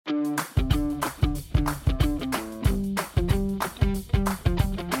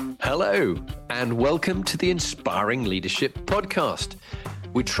Hello, and welcome to the Inspiring Leadership Podcast.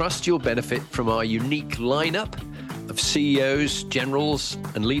 We trust you'll benefit from our unique lineup of CEOs, generals,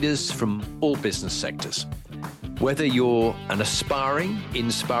 and leaders from all business sectors. Whether you're an aspiring,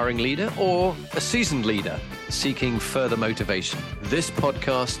 inspiring leader or a seasoned leader seeking further motivation, this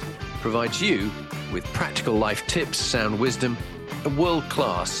podcast provides you with practical life tips, sound wisdom, and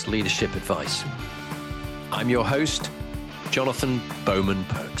world-class leadership advice. I'm your host, Jonathan Bowman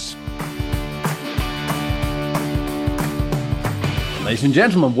Perks. Ladies and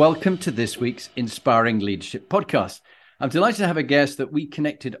gentlemen, welcome to this week's Inspiring Leadership Podcast. I'm delighted to have a guest that we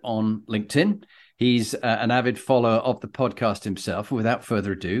connected on LinkedIn. He's an avid follower of the podcast himself. And without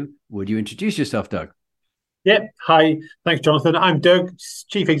further ado, would you introduce yourself, Doug? Yeah. Hi. Thanks, Jonathan. I'm Doug,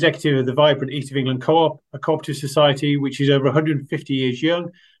 Chief Executive of the Vibrant East of England Co-op, a cooperative society which is over 150 years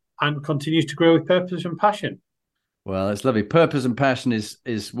young and continues to grow with purpose and passion. Well, it's lovely. Purpose and passion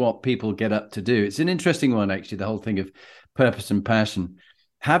is what people get up to do. It's an interesting one, actually, the whole thing of purpose and passion.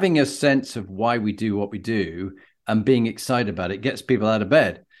 Having a sense of why we do what we do and being excited about it gets people out of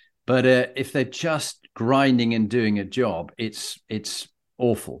bed. But if they're just grinding and doing a job, it's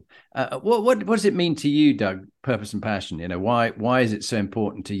awful. What does it mean to you, Doug, purpose and passion? You know, why is it so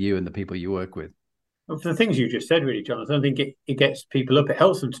important to you and the people you work with? Well, for the things you just said, really, Jonathan, I think it gets people up. It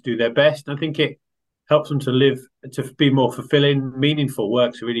helps them to do their best. I think it helps them to live, to be more fulfilling. Meaningful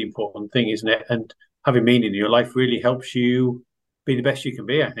work's a really important thing, isn't it? And having meaning in your life really helps you be the best you can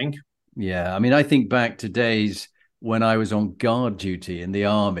be, I think. Yeah. I mean, I think back to days when I was on guard duty in the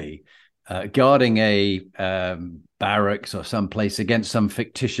army, guarding a barracks or someplace against some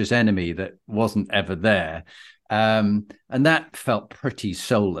fictitious enemy that wasn't ever there. And that felt pretty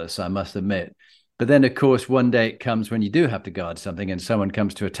soulless, I must admit. But then, of course, one day it comes when you do have to guard something and someone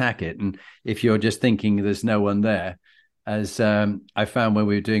comes to attack it. And if you're just thinking there's no one there, as I found when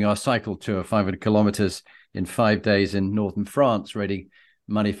we were doing our cycle tour, 500 kilometers in 5 days in northern France, raising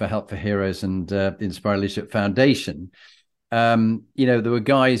money for Help for Heroes and the Inspiring Leadership Foundation, there were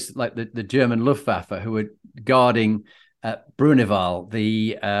guys like the German Luftwaffe who were guarding Bruneval,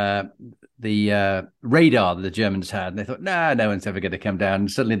 the radar that the Germans had. And they thought, no one's ever going to come down.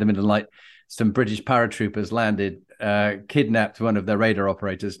 And suddenly in the middle of the night, some British paratroopers landed, kidnapped one of their radar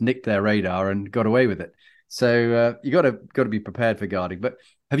operators, nicked their radar and got away with it. So you got to be prepared for guarding. But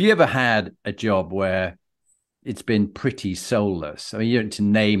have you ever had a job where it's been pretty soulless? I mean, you don't need to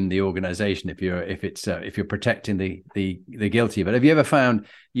name the organization if you're protecting the guilty. But have you ever found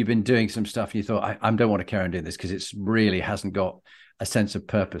you've been doing some stuff and you thought, I don't want to carry on doing this because it's really hasn't got a sense of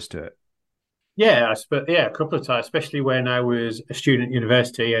purpose to it? Yeah, a couple of times, especially when I was a student at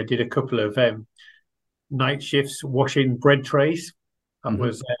university. I did a couple of night shifts washing bread trays. That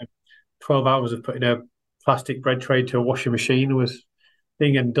was 12 hours of putting a plastic bread tray to a washing machine was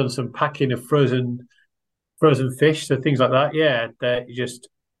thing, and done some packing of frozen fish, so things like that. Yeah,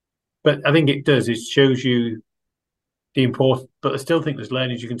 but I think it shows you the importance. But I still think there's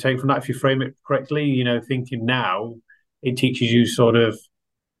learnings you can take from that if you frame it correctly. You know, thinking now, it teaches you sort of,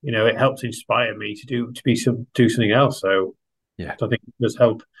 you know, it helps inspire me to do something else. So yeah, I think it does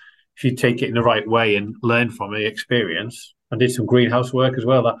help if you take it in the right way and learn from the experience. I did some greenhouse work as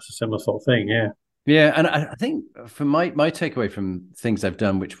well. That's a similar sort of thing. Yeah. Yeah, and I think from my takeaway from things I've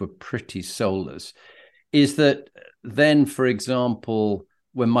done, which were pretty soulless, is that then, for example,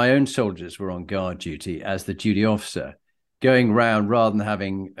 when my own soldiers were on guard duty as the duty officer, going around rather than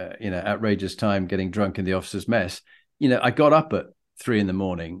having outrageous time getting drunk in the officer's mess, I got up at 3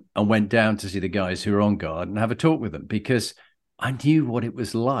 a.m. and went down to see the guys who were on guard and have a talk with them because I knew what it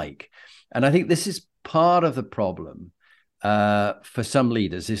was like. And I think this is part of the problem for some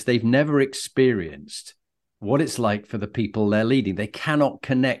leaders, is they've never experienced what it's like for the people they're leading. They cannot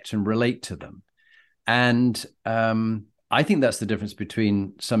connect and relate to them. And I think that's the difference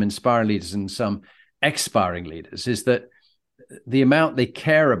between some inspiring leaders and some expiring leaders, is that the amount they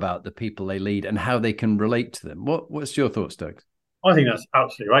care about the people they lead and how they can relate to them. What's your thoughts, Doug? I think that's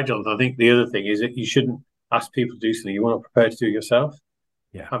absolutely right, Jonathan. I think the other thing is that you shouldn't ask people to do something you weren't prepared to do yourself.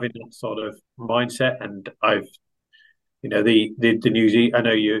 Yeah, having that sort of mindset. And I've, the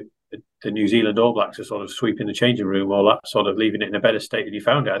New Zealand All Blacks are sort of sweeping the changing room, or that sort of leaving it in a better state than you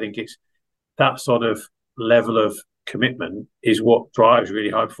found it. I think it's that sort of level of commitment is what drives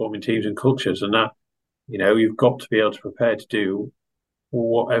really high performing teams and cultures. And that, you've got to be able to prepare to do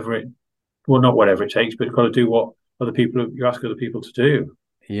not whatever it takes, but you've got to do what you ask other people to do.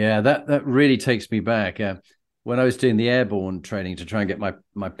 Yeah, that really takes me back. When I was doing the airborne training to try and get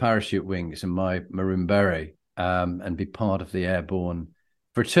my parachute wings and my maroon beret and be part of the airborne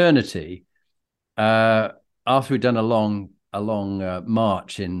fraternity, after we'd done a long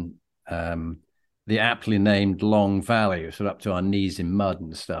march in um, the aptly named Long Valley, sort of up to our knees in mud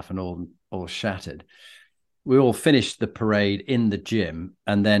and stuff, and all shattered. We all finished the parade in the gym,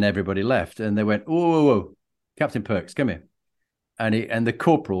 and then everybody left, and they went, "Whoa, whoa, whoa, Captain Perks, come here." And the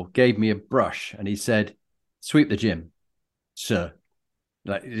corporal gave me a brush, and he said, "Sweep the gym, sir."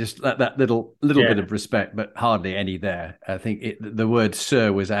 Like just that little bit Yeah. of respect, but hardly any there. I think the word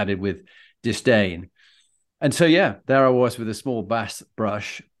 "sir" was added with disdain. And so, yeah, there I was with a small bass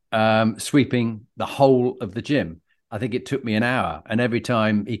brush, sweeping the whole of the gym. I think it took me an hour. And every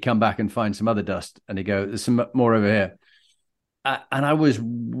time he'd come back and find some other dust, and he'd go, "There's some more over here." And I was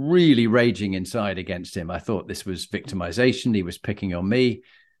really raging inside against him. I thought this was victimization. He was picking on me.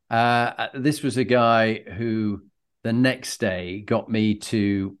 This was a guy who the next day got me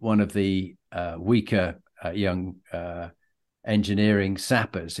to one of the weaker young engineering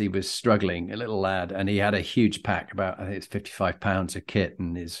sappers. He was struggling, a little lad, and he had a huge pack, about, I think it's 55 pounds of kit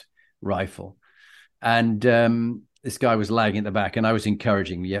and his rifle. And this guy was lagging at the back, and I was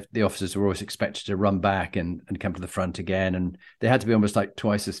encouraging. The officers were always expected to run back and come to the front again, and they had to be almost like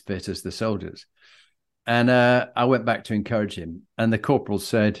twice as fit as the soldiers. And I went back to encourage him, and the corporal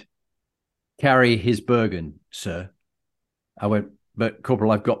said, "Carry his Bergen, sir." I went, "But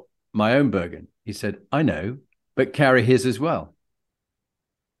Corporal, I've got my own Bergen." He said, "I know, but carry his as well."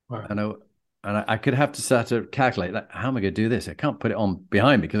 Wow. And I could have to start to calculate that. How am I going to do this? I can't put it on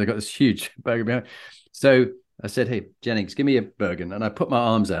behind me because I got this huge Bergen behind. So I said, "Hey, Jennings, give me a Bergen." And I put my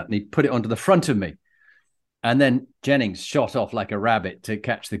arms out, and he put it onto the front of me. And then Jennings shot off like a rabbit to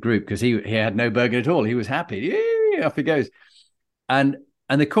catch the group because he had no Bergen at all. He was happy. Yay, off he goes. And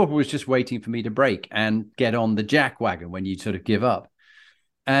the corporal was just waiting for me to break and get on the jack wagon when you sort of give up.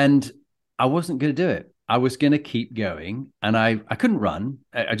 And I wasn't going to do it. I was going to keep going, and I couldn't run.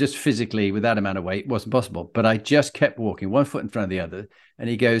 I just physically, with that amount of weight, wasn't possible. But I just kept walking, one foot in front of the other. And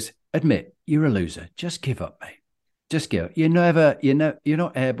he goes, "Admit you're a loser. Just give up, mate. Just give up. You're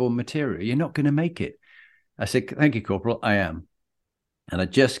not airborne material. You're not going to make it." I said, "Thank you, Corporal. I am." And I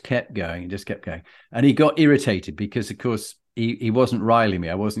just kept going and just kept going. And he got irritated because, of course, he wasn't riling me.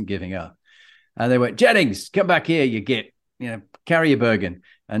 I wasn't giving up. And they went, "Jennings, come back here, you git. Carry your Bergen."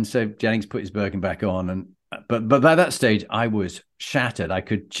 And so Jennings put his Bergen back on. But by that stage, I was shattered. I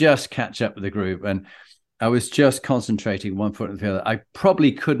could just catch up with the group. And I was just concentrating one foot on the other. I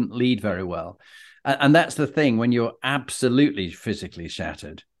probably couldn't lead very well. And that's the thing. When you're absolutely physically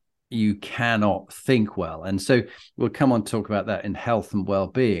shattered, you cannot think well. And so we'll come on to talk about that in health and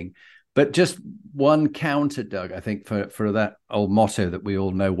well-being. But just one counter, Doug, I think, for that old motto that we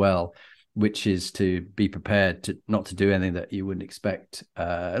all know well, which is to be prepared to not to do anything that you wouldn't expect,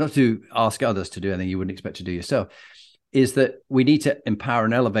 not to ask others to do anything you wouldn't expect to do yourself, is that we need to empower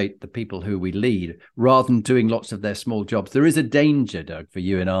and elevate the people who we lead rather than doing lots of their small jobs. There is a danger, Doug, for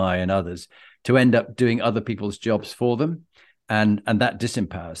you and I and others to end up doing other people's jobs for them. And that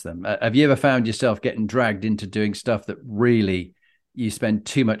disempowers them. Have you ever found yourself getting dragged into doing stuff that really you spend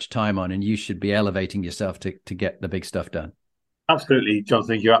too much time on, and you should be elevating yourself to get the big stuff done? Absolutely,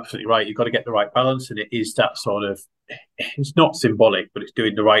 Jonathan. You're absolutely right. You've got to get the right balance, and it is that sort of. It's not symbolic, but it's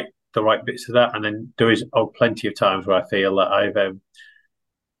doing the right bits of that. And then there is plenty of times where I feel that I've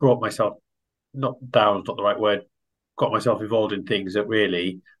brought myself not down, is not the right word. Got myself involved in things that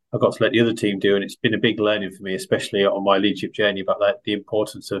really I've got to let the other team do, and it's been a big learning for me, especially on my leadership journey, about that the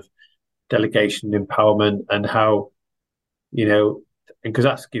importance of delegation, empowerment, and how because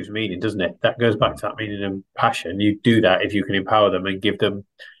that gives meaning, doesn't it? That goes back to that meaning and passion. You do that if you can empower them and give them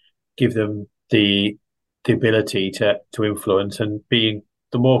the ability to influence, and being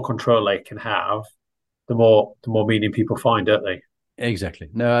the more control they can have, the more meaning people find, don't they? Exactly.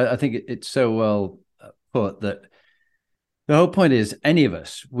 No, I think it's so well put that the whole point is any of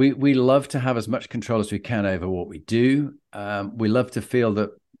us, we love to have as much control as we can over what we do. We love to feel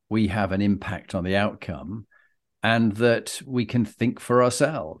that we have an impact on the outcome and that we can think for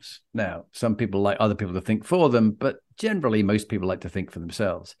ourselves. Now, some people like other people to think for them, but generally most people like to think for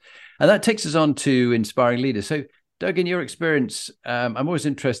themselves. And that takes us on to inspiring leaders. So, Doug, in your experience, I'm always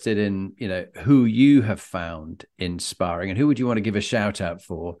interested in, who you have found inspiring, and who would you want to give a shout out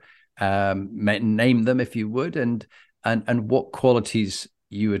for? Name them if you would, and what qualities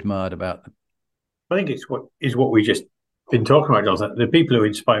you admired about them. I think it's what we just been talking about, Jonathan. The people who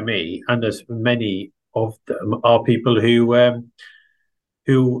inspire me, and there's many of them, are people who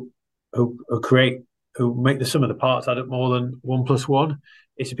create, who make the sum of the parts add up more than 1+1.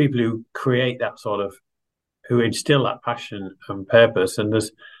 It's the people who create that sort of, who instill that passion and purpose. And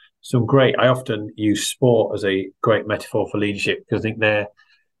there's some great. I often use sport as a great metaphor for leadership, because I think they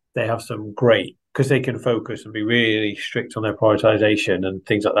have some great because they can focus and be really strict on their prioritization and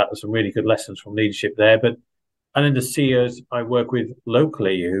things like that. There's some really good lessons from leadership there. But and then the CEOs I work with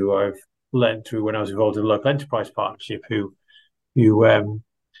locally, who I've learned through when I was involved in the local enterprise partnership, who um,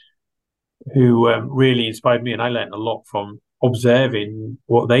 who really inspired me, and I learned a lot from observing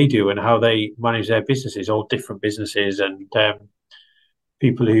what they do and how they manage their businesses, all different businesses, and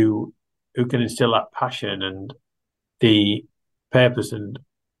people who can instill that passion and the purpose and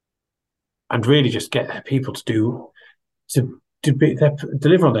really just get people to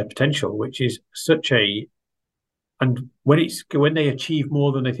deliver on their potential, which is such a and when they achieve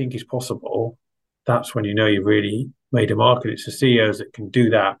more than they think is possible, that's when you know you've really made a mark. And it's the CEOs that can do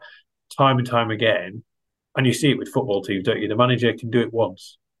that time and time again. And you see it with football teams, don't you? The manager can do it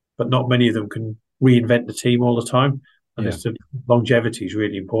once, but not many of them can reinvent the team all the time. And Yeah. it's longevity is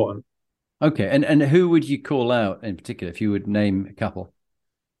really important. Okay. And who would you call out in particular if you would name a couple?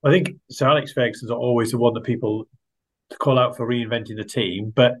 I think Sir Alex Ferguson's always the one that people call out for reinventing the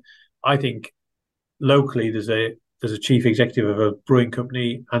team. But I think locally there's a chief executive of a brewing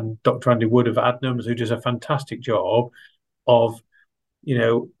company and Dr. Andy Wood of Adnams who does a fantastic job of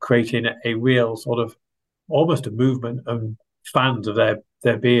creating a real sort of almost a movement and fans of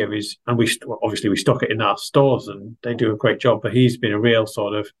their beer is, and obviously we stock it in our stores and they do a great job. But he's been a real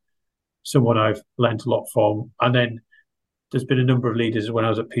sort of someone I've learned a lot from. And then there's been a number of leaders when I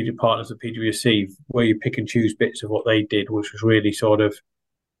was at PG Partners at PwC where you pick and choose bits of what they did, which was really sort of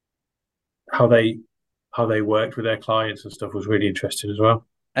how they worked with their clients and stuff was really interesting as well.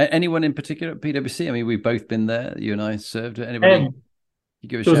 Anyone in particular at PwC? I mean, we've both been there. You and I served. Anybody you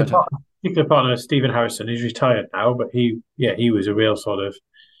give a There was shout out? particular partner, Stephen Harrison. He's retired now, but he was a real sort of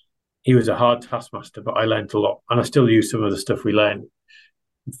he was a hard taskmaster, but I learned a lot, and I still use some of the stuff we learned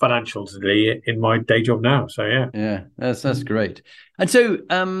financially in my day job now. So yeah, Yeah, that's great. And so,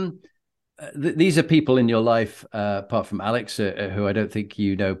 these are people in your life, apart from Alex, who I don't think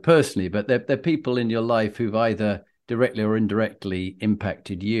you know personally, but they're people in your life who've either directly or indirectly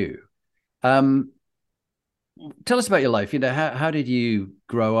impacted you. Um, Tell us about your life. How did you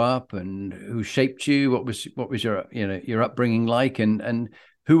grow up, and who shaped you? What was your your upbringing like, and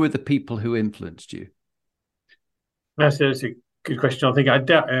who were the people who influenced you? that's a good question. I think I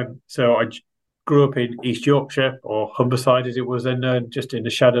grew up in East Yorkshire or Humberside as it was then, just in the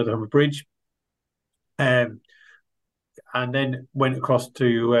shadow of the Humber Bridge, um, and then went across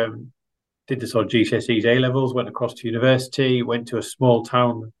to did the sort of GCSEs A levels, went across to university, went to a small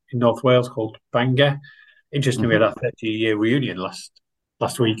town in North Wales called Bangor. Interestingly, we had Mm-hmm. our 30-year reunion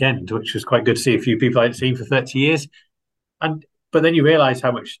last weekend, which was quite good to see a few people I hadn't seen for 30 years. And but then you realise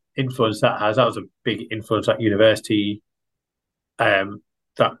how much influence that has. That was a big influence at university.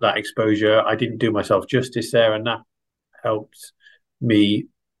 That exposure, I didn't do myself justice there, and that helped me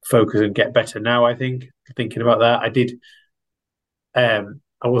focus and get better now. I think thinking about that, I did.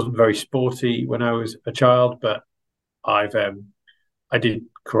 I wasn't very sporty when I was a child, but I've I did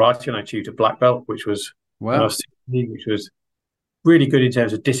karate and I achieved a black belt, which was when I Wow. was 16, which was really good in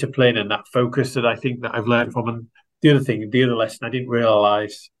terms of discipline and that focus that I think that I've learned from. And the other lesson I didn't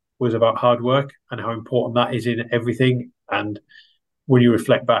realize was about hard work and how important that is in everything. And when you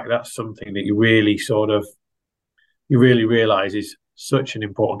reflect back, that's something that you really realize is such an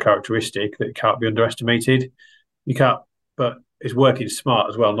important characteristic that can't be underestimated. You can't, but it's working smart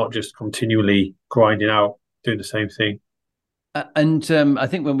as well, not just continually grinding out, doing the same thing. And I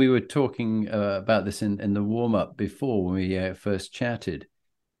think when we were talking about this in the warm up before, when we first chatted,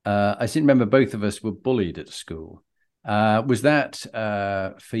 I seem to remember both of us were bullied at school. Was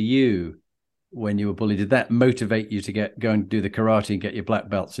that for you when you were bullied? Did that motivate you to go and do the karate and get your black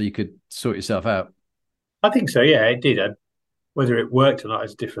belt so you could sort yourself out? I think so. Yeah, it did. Whether it worked or not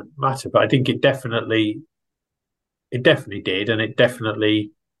is a different matter, but I think it definitely did, and it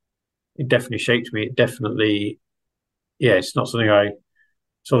definitely shaped me. It definitely, yeah, it's not something I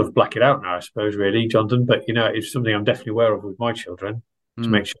sort of black it out now, I suppose, really, Jonathan. But it's something I'm definitely aware of with my children to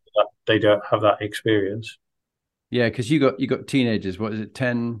make Mm. sure that they don't have that experience. Yeah, because you got teenagers. What is it,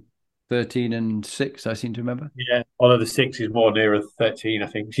 10, 13, and 6? I seem to remember. Yeah, although the six is more nearer 13, I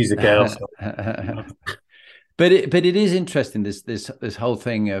think she's a girl. So But it is interesting, this whole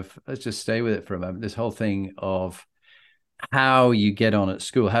thing of, let's just stay with it for a moment, this whole thing of how you get on at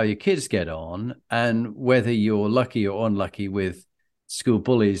school, how your kids get on, and whether you're lucky or unlucky with school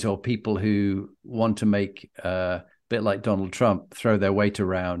bullies or people who want to make a bit like Donald Trump, throw their weight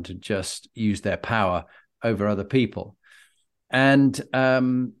around and just use their power over other people. And I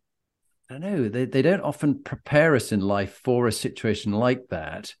don't know, they don't often prepare us in life for a situation like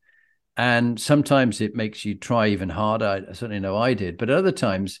that. And sometimes it makes you try even harder. I certainly know I did. But other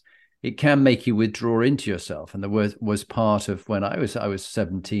times it can make you withdraw into yourself. And there was part of when I was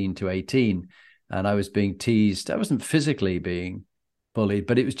 17 to 18, and I was being teased. I wasn't physically being bullied,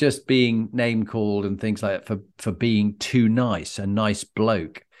 but it was just being name called and things like that for being too nice, a nice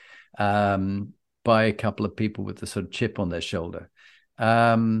bloke, by a couple of people with the sort of chip on their shoulder.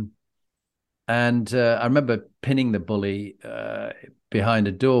 And I remember pinning the bully behind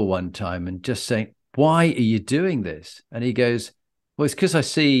a door one time and just saying, "Why are you doing this?" And he goes, "Well, it's because I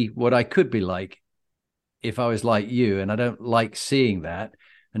see what I could be like if I was like you, and I don't like seeing that.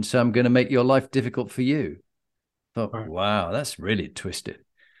 And so I'm going to make your life difficult for you." I thought, Right. wow, that's really twisted.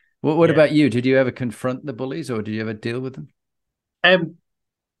 What Yeah. about you? Did you ever confront the bullies, or did you ever deal with them? Um,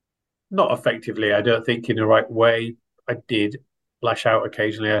 Not effectively, I don't think in the right way. I did lash out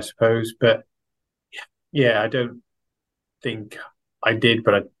occasionally, I suppose, but yeah, I don't think I did,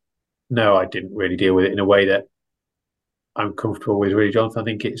 but no, I didn't really deal with it in a way that I'm comfortable with, really, Jonathan. I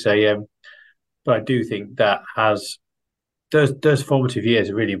think it's but I do think that has those formative years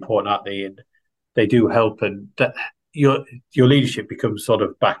are really important, aren't they? And they do help, and that your leadership becomes sort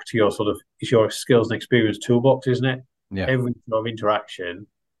of back to your sort of it's your skills and experience toolbox, isn't it? Yeah. Every sort of interaction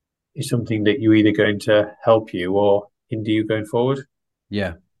is something that you either going to help you or hinder you going forward.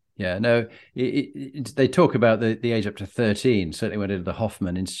 Yeah. Yeah. No, they talk about the age up to 13, certainly when I did the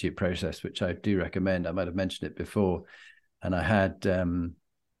Hoffman Institute process, which I do recommend. I might have mentioned it before. And I had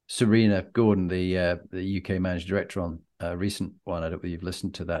Serena Gordon, the UK managing director, on a recent one. I don't know if you've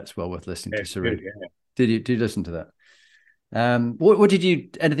listened to that. It's well worth listening Yeah, to Serena. good, yeah. Did you listen to that? What did you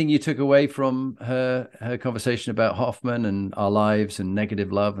anything you took away from her conversation about Hoffman and our lives and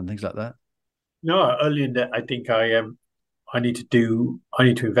negative love and things like that? No, early in that, I think I need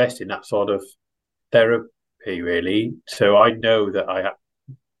to invest in that sort of therapy really. So I know that I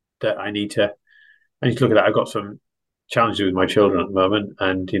need to look at that. I've got some challenges with my children at the moment,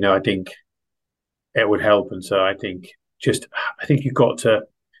 and I think it would help. And so I think you've got to.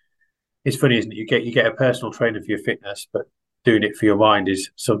 It's funny, isn't it? You get a personal trainer for your fitness, but doing it for your mind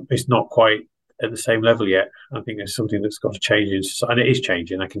it's not quite at the same level yet. I think there's something that's got to change, and it is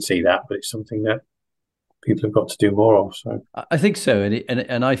changing. I can see that, but it's something that people have got to do more of. So I think so,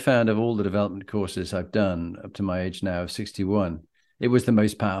 and I found of all the development courses I've done up to my age now of 61, it was the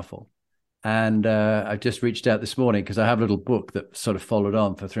most powerful. And I've just reached out this morning because I have a little book that sort of followed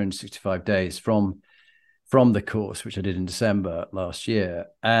on for 365 days from the course, which I did in December last year.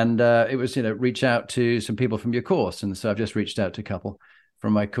 And it was, reach out to some people from your course. And so I've just reached out to a couple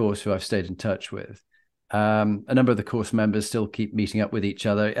from my course who I've stayed in touch with. A number of the course members still keep meeting up with each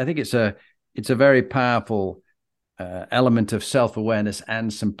other. I think it's a very powerful element of self-awareness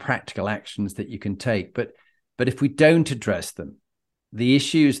and some practical actions that you can take. But if we don't address them, the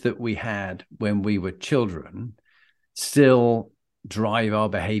issues that we had when we were children still drive our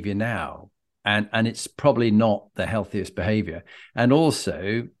behavior now. And it's probably not the healthiest behavior. And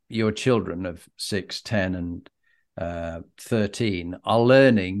also, your children of 6, 10, and 13 are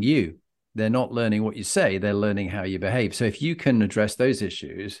learning you. They're not learning what you say, they're learning how you behave. So if you can address those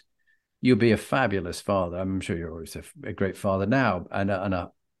issues, you'll be a fabulous father. I'm sure you're always a great father now, and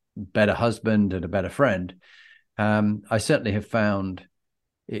a better husband and a better friend. I certainly have found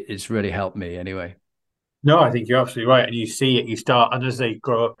it's really helped me anyway. no, I think you're absolutely right, and you see it. You start, and as they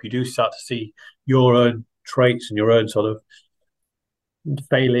grow up, you do start to see your own traits and your own sort of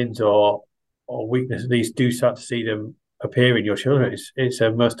failings or weaknesses. These do start to see them appear in your children. It's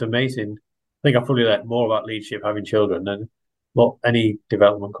a most amazing. I think I probably learned more about leadership having children than what any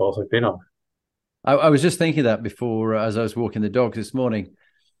development course I've been on. I was just thinking that before as I was walking the dog this morning,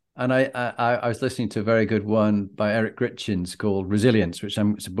 and I was listening to a very good one by Eric Gritchins called Resilience, it's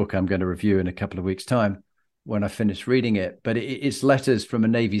a book I'm going to review in a couple of weeks' time when I finish reading it. But it's letters from a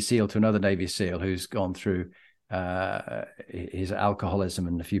Navy SEAL to another Navy SEAL who's gone through his alcoholism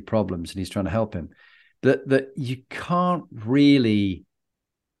and a few problems, and he's trying to help him. That you can't really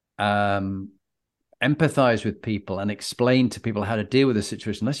empathize with people and explain to people how to deal with a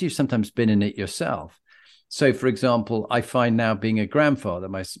situation unless you've sometimes been in it yourself. So, for example, I find now being a grandfather,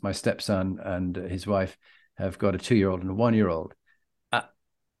 my stepson and his wife have got a 2-year-old and a 1-year-old. And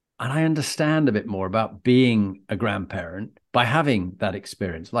I understand a bit more about being a grandparent by having that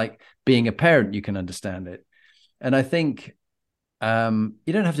experience. Like being a parent, you can understand it. And I think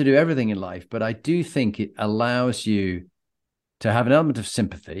you don't have to do everything in life, but I do think it allows you to have an element of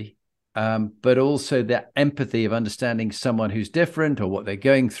sympathy, but also that empathy of understanding someone who's different or what they're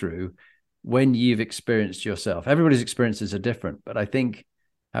going through when you've experienced yourself. Everybody's experiences are different, but I think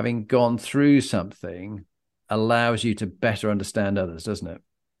having gone through something allows you to better understand others, doesn't it?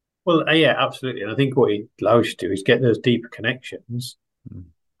 Well, yeah, absolutely. And I think what it allows you to do is get those deeper connections. Mm.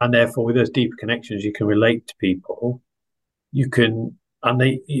 and therefore with those deeper connections, you can relate to people. You can,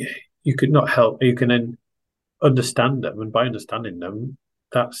 and you could not help. You can then understand them, and by understanding them,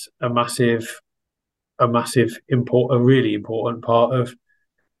 that's a really important part of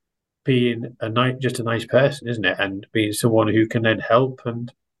being just a nice person, isn't it? And being someone who can then help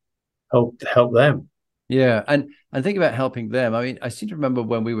and help them. Yeah, and think about helping them. I mean, I seem to remember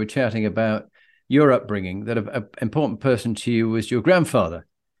when we were chatting about your upbringing that an important person to you was your grandfather,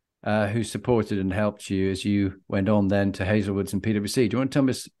 who supported and helped you as you went on then to Hazelwoods and PwC. Do you want to tell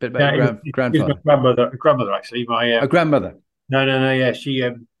me a bit about Yeah, your it was my grandfather? grandmother actually. My A grandmother. no,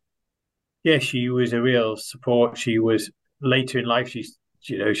 yeah, she was a real support. She was later in life. She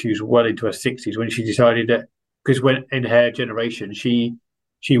was well into her 60s when she decided that, because when in her generation, she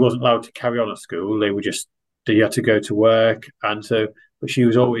wasn't allowed to carry on at school. They had to go to work, and so, but she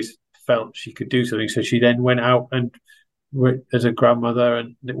was always felt she could do something. So she then went out and as a grandmother,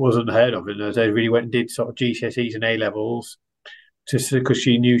 and it wasn't heard of. And they really went and did sort of GCSEs and A levels just because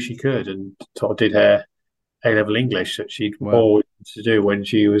she knew she could, and sort of did her A level English that she'd Wow. always wanted to do when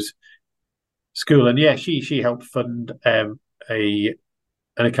she was school. And yeah, she helped fund a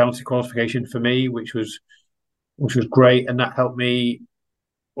an accounting qualification for me, which was great, and that helped me.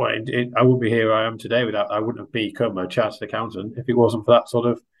 Well, I wouldn't be here I am today without. I wouldn't have become a chartered accountant if it wasn't for that sort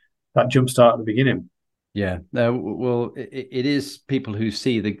of that jump start at the beginning. Yeah. No, well, it is people who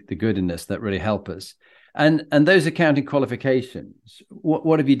see the good in this that really help us. And those accounting qualifications,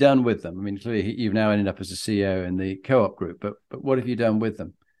 what have you done with them? I mean, clearly you've now ended up as a CEO in the co-op group, but what have you done with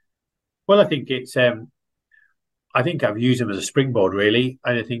them? Well, I think I've used them as a springboard really,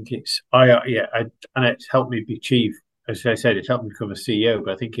 and I think it's I yeah, and it's helped me achieve. As I said, it's helped me become a CEO.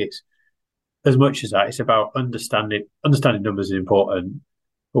 But I think it's as much as that, it's about understanding numbers is important.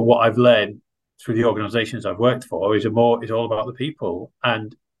 But what I've learned through the organisations I've worked for is all about the people,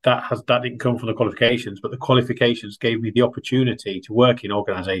 and that didn't come from the qualifications, but the qualifications gave me the opportunity to work in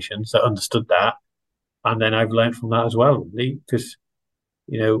organisations that understood that, and then I've learned from that as well, really, because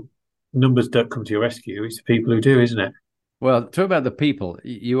you know numbers don't come to your rescue; it's the people who do, isn't it? Well, talk about the people.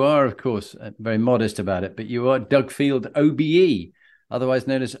 You are, of course, very modest about it, but you are Doug Field OBE, otherwise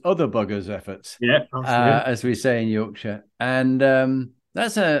known as Other Buggers Efforts, Yeah, absolutely. as we say in Yorkshire. And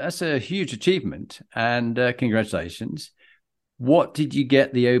that's a huge achievement. And congratulations. What did you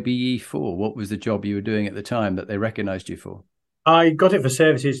get the OBE for? What was the job you were doing at the time that they recognised you for? I got it for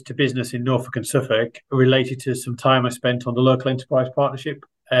services to business in Norfolk and Suffolk, related to some time I spent on the Local Enterprise Partnership,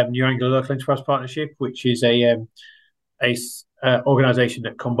 New Anglia Local Enterprise Partnership, which is a organisation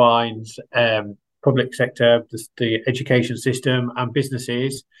that combines public sector, the education system, and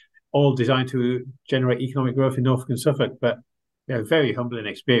businesses, all designed to generate economic growth in Norfolk and Suffolk. But very humbling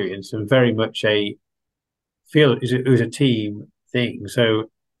experience, and very much it was a team thing. So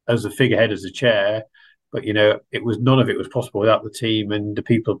as the figurehead, as the chair, but it was none of it was possible without the team and the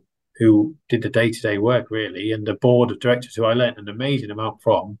people who did the day-to-day work really, and the board of directors who I learned an amazing amount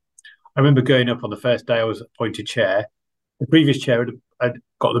from. I remember going up on the first day I was appointed chair. The previous chair had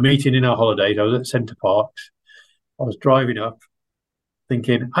got the meeting in our holidays. I was at Centre Parks. I was driving up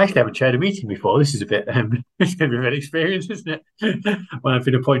thinking, I actually haven't chaired a meeting before. This is a bit, it's going to be a bit experience, isn't it? When I've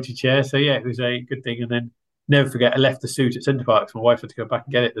been appointed chair. So yeah, it was a good thing. And then never forget, I left the suit at Centre Parks. My wife had to go back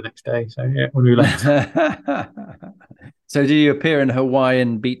and get it the next day. So yeah, when we left. So, do you appear in a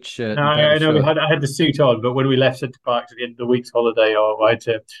Hawaiian beach shirt No, and pair I of know shorts? I had the suit on, but when we left Centre Parks at the end of the week's holiday, or I had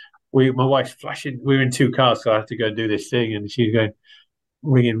to, my wife's flashing. We were in two cars, so I had to go and do this thing, and she was going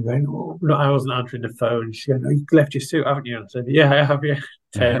ringing, going, oh, no, I wasn't answering the phone. She's going, oh, you left your suit, haven't you? And I said, yeah, I have. Yeah,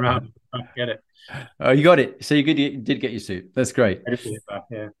 turn around, get it. Oh, you got it. So you did get your suit. That's great. I did put it back.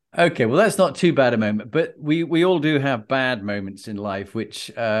 Yeah. Okay, well, that's not too bad a moment, but we all do have bad moments in life, which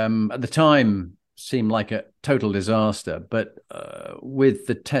at the time seemed like a total disaster. But with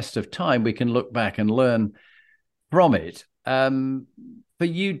the test of time, we can look back and learn from it. For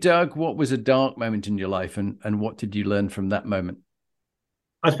you, Doug, what was a dark moment in your life, and what did you learn from that moment?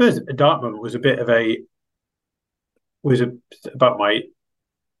 I suppose a dark moment was a, about my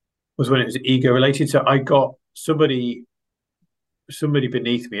was when it was ego related. So I got somebody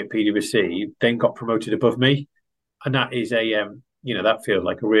beneath me at PwC, then got promoted above me, and that is that feels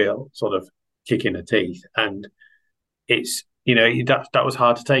like a real sort of kick in the teeth, and it's that was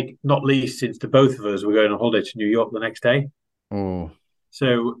hard to take, not least since the both of us were going on holiday to New York the next day. Oh,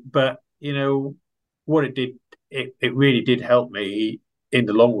 So, but what it did, it really did help me in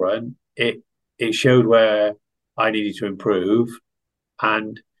the long run. It showed where I needed to improve,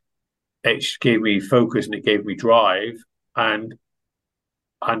 and it gave me focus and it gave me drive, and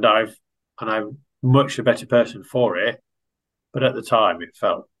and I'm much a better person for it. But at the time, it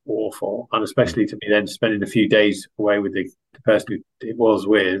felt awful, and especially to be then spending a few days away with the person who it was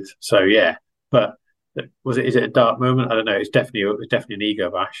with. So yeah, but was it? Is it a dark moment? I don't know. It was definitely an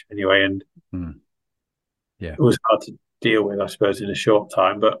ego bash anyway, and Mm. Yeah. it was hard to deal with, I suppose, in a short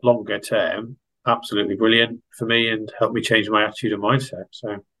time. But longer term, absolutely brilliant for me and helped me change my attitude and mindset.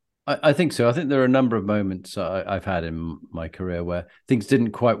 So I think so. I think there are a number of moments I've had in my career where things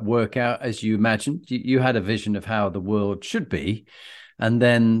didn't quite work out as you imagined. You had a vision of how the world should be, and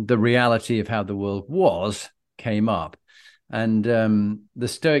then the reality of how the world was came up. And the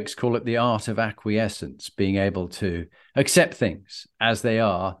Stoics call it the art of acquiescence, being able to accept things as they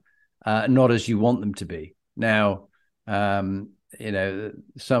are, not as you want them to be. Now, some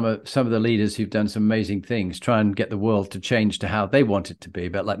of the leaders who've done some amazing things try and get the world to change to how they want it to be,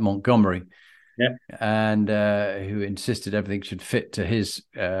 but like Montgomery, yeah, and who insisted everything should fit to his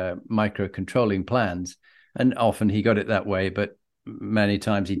micro controlling plans, and often he got it that way, but many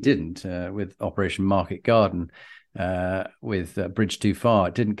times he didn't. With Operation Market Garden, with Bridge Too Far,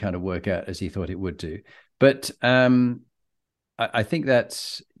 it didn't kind of work out as he thought it would do. But I think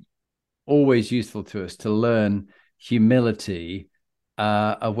that's always useful to us to learn humility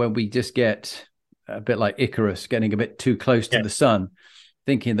when we just get a bit like Icarus, getting a bit too close to yeah. the sun,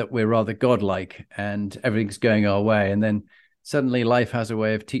 thinking that we're rather godlike and everything's going our way. And then suddenly life has a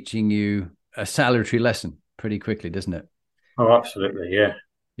way of teaching you a salutary lesson pretty quickly, doesn't it? Oh, absolutely, yeah.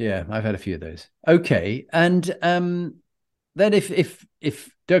 Yeah, I've had a few of those. Okay. And then if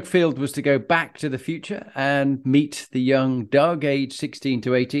Doug Field was to go back to the future and meet the young Doug, age 16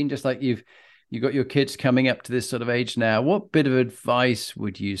 to 18, just like you've got your kids coming up to this sort of age now, what bit of advice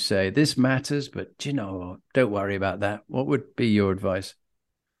would you say? This matters, but don't worry about that. What would be your advice?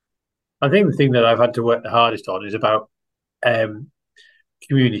 I think the thing that I've had to work the hardest on is about um,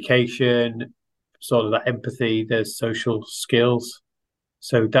 communication, sort of that empathy, there's social skills.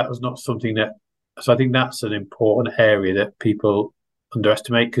 So that was not something that, so I think that's an important area that people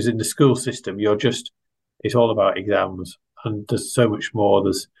underestimate because in the school system, it's all about exams and there's so much more.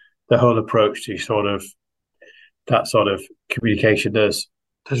 There's the whole approach to sort of that sort of communication. There's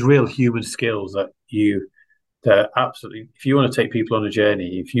real human skills that absolutely, if you want to take people on a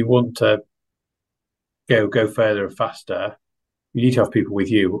journey, if you want to go further and faster, you need to have people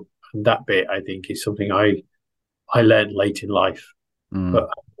with you. And that bit, I think, is something I learned late in life, but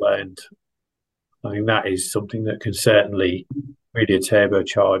Mm. I think that is something that can certainly really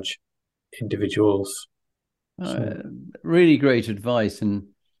turbocharge individuals. Uh, So Really great advice. And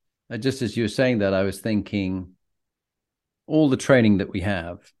just as you were saying that, I was thinking all the training that we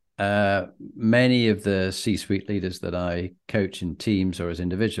have, many of the C-suite leaders that I coach in teams or as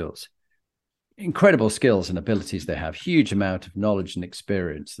individuals, incredible skills and abilities they have, huge amount of knowledge and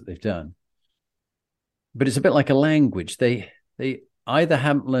experience that they've done. But it's a bit like a language. They either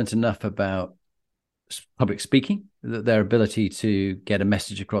haven't learned enough about public speaking, their ability to get a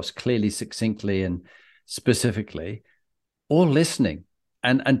message across clearly, succinctly, and specifically, or listening.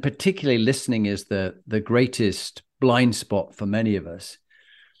 And particularly listening is the greatest blind spot for many of us.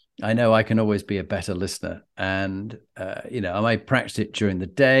 I know I can always be a better listener, and I might practice it during the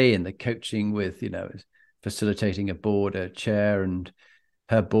day in the coaching with facilitating a board, a chair, and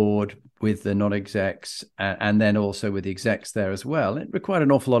her board with the non-execs, and then also with the execs there as well. It required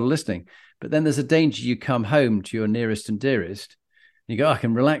an awful lot of listening, but then there's a danger you come home to your nearest and dearest, and you go, I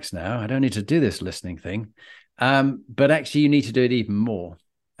can relax now. I don't need to do this listening thing. But actually, you need to do it even more.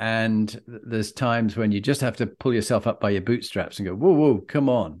 And there's times when you just have to pull yourself up by your bootstraps and go, whoa, whoa, come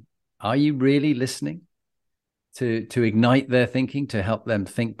on. Are you really listening to ignite their thinking, to help them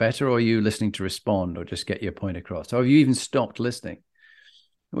think better? Or are you listening to respond or just get your point across? Or have you even stopped listening?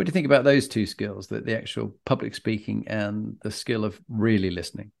 What do you think about those two skills, the actual public speaking and the skill of really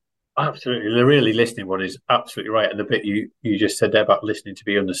listening? absolutely, the really listening one is absolutely right. And the bit you just said there about listening to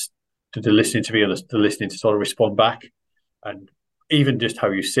be understood, the listening to be understood, the listening to sort of respond back, and even just how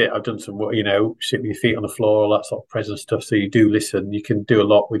you sit. I've done some, sit with your feet on the floor, all that sort of present stuff. So you do listen. You can do a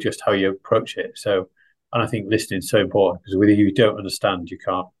lot with just how you approach it. So, and I think listening is so important because whether you don't understand, you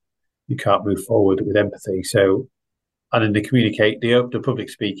can't move forward with empathy. So, and then the public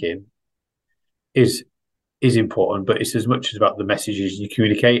speaking is is important, but it's as much as about the messages you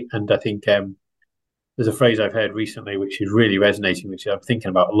communicate. And I think there's a phrase I've heard recently which is really resonating, which I'm thinking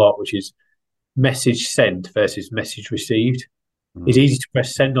about a lot, which is message sent versus message received. It's Mm. easy to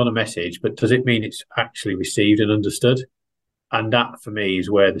press send on a message, but does it mean it's actually received and understood? And that for me is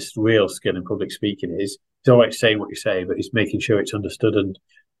where the real skill in public speaking is. It's all right saying what you say, but it's making sure it's understood. And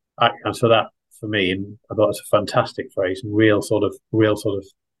so that for me, and I thought it's a fantastic phrase, and real sort of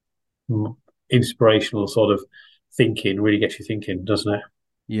inspirational sort of thinking really gets you thinking, doesn't it?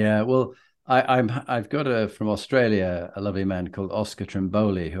 Yeah, well, I've got from Australia a lovely man called Oscar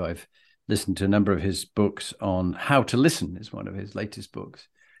Trimboli, who I've listened to a number of his books on how to listen, is one of his latest books.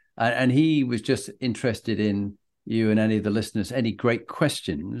 And he was just interested in you and any of the listeners, any great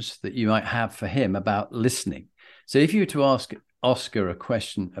questions that you might have for him about listening. So if you were to ask Oscar a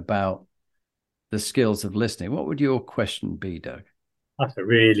question about the skills of listening, what would your question be, Doug? That's a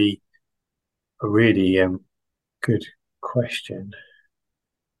really good question.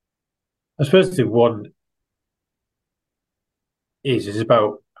 I suppose the one is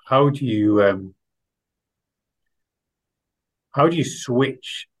about how do you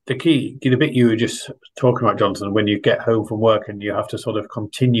switch the key, the bit you were just talking about, Johnson, when you get home from work and you have to sort of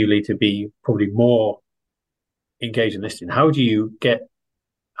continually to be probably more engaged in listening. How do you get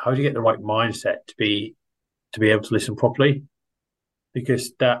the right mindset to be able to listen properly?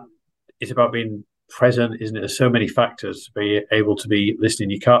 Because that is about being present, isn't it? There's so many factors to be able to be listening.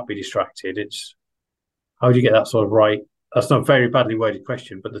 You can't be distracted. It's how do you get that sort of right? That's not a very badly worded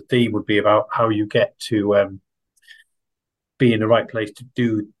question, but the theme would be about how you get to be in the right place to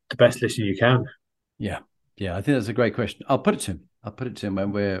do the best listening you can. Yeah. Yeah. I think that's a great question. I'll put it to him. I'll put it to him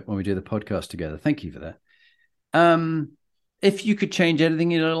when we do the podcast together. Thank you for that. If you could change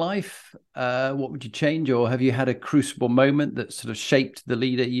anything in your life, what would you change? Or have you had a crucible moment that sort of shaped the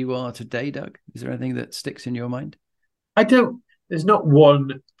leader you are today, Doug? Is there anything that sticks in your mind? I don't. There's not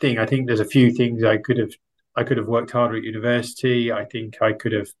one thing. I think there's a few things I could have worked harder at university. I think I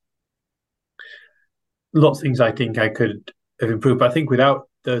could have lots of things. I think I could have improved. But I think without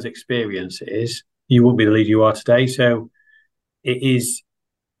those experiences, you wouldn't be the leader you are today. So it is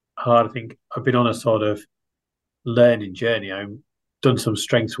hard. I think I've been on a sort of learning journey. I've done some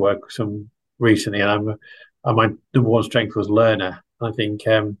strengths work some recently, and my number one strength was learner. I think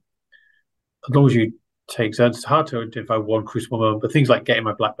as long as you take, so it's hard to identify one crucial moment, but things like getting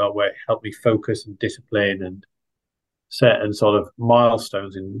my black belt where it helped me focus and discipline and set and sort of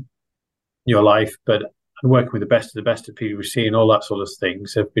milestones in your life, but and working with the best of PwC and all that sort of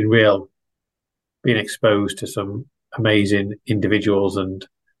things have been real. Being exposed to some amazing individuals and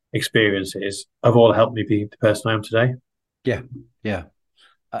experiences have all helped me be the person I am today. Yeah. Yeah.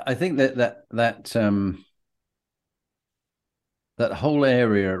 I think that whole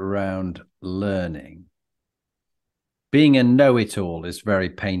area around learning, being a know-it-all is very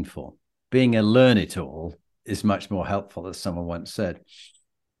painful. Being a learn-it-all is much more helpful, as someone once said.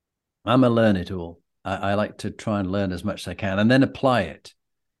 I'm a learn-it-all. I like to try and learn as much as I can and then apply it.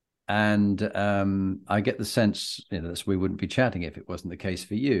 And I get the sense, that we wouldn't be chatting if it wasn't the case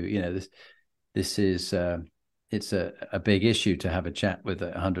for you. This is it's a big issue to have a chat with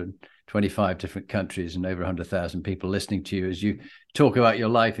 125 different countries and over 100,000 people listening to you as you talk about your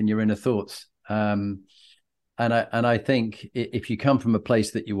life and your inner thoughts. And I think if you come from a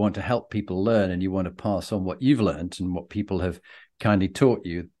place that you want to help people learn and you want to pass on what you've learned and what people have kindly taught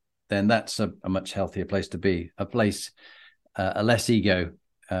you, then that's a much healthier place to be. A place, a less ego,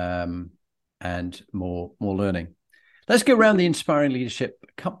 and more learning. Let's go around the Inspiring Leadership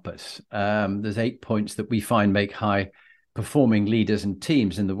Compass. There's 8 points that we find make high performing leaders and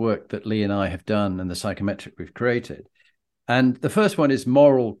teams in the work that Lee and I have done and the psychometric we've created. And the first one is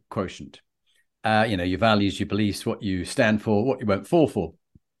moral quotient. Your values, your beliefs, what you stand for, what you won't fall for.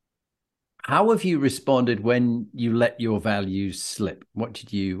 How have you responded when you let your values slip?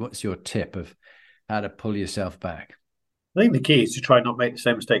 What's your tip of how to pull yourself back? I think the key is to try not make the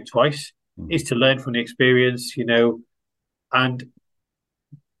same mistake twice, is to learn from the experience, and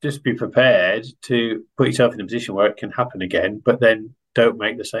just be prepared to put yourself in a position where it can happen again, but then don't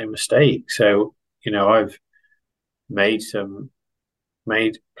make the same mistake. So, I've made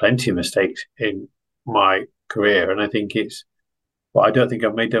plenty of mistakes in my career, and I think but I don't think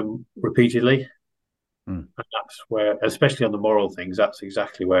I've made them repeatedly. And that's where, especially on the moral things, that's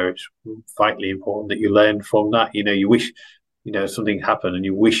exactly where it's vitally important that you learn from that. You wish, something happened and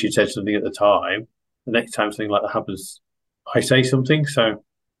you wish you'd said something at the time. The next time something like that happens, I say something. So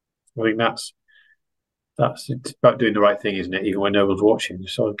I think that's it's about doing the right thing, isn't it? Even when no one's watching,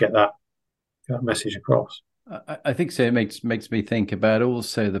 just sort of get that message across. I think so. It makes me think about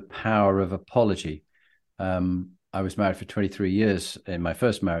also the power of apology. I was married for 23 years in my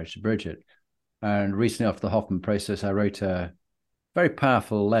first marriage to Bridget. And recently, after the Hoffman process, I wrote a very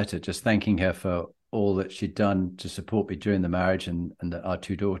powerful letter just thanking her for all that she'd done to support me during the marriage and our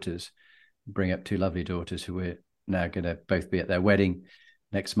 2 daughters, bring up 2 lovely daughters who we're now going to both be at their wedding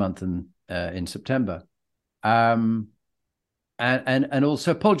next month and in September. And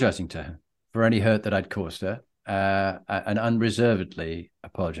also apologizing to her for any hurt that I'd caused her, and unreservedly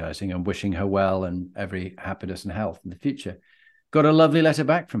apologizing and wishing her well and every happiness and health in the future. got a lovely letter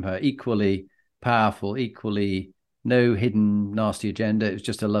back from her, equally powerful, equally no hidden nasty agenda. It was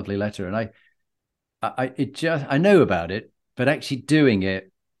just a lovely letter. And I know about it, but actually doing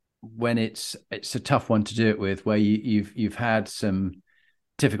it when it's a tough one to do it with, where you've had some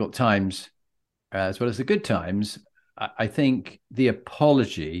difficult times as well as the good times. I think the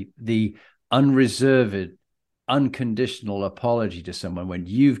apology, the unreserved, unconditional apology to someone when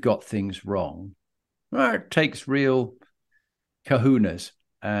you've got things wrong, well, it takes real kahunas.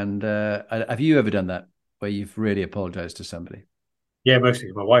 And have you ever done that where you've really apologized to somebody? Yeah, mostly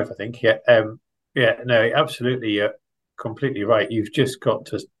to my wife, I think. Yeah, yeah, no, absolutely, you're completely right. You've just got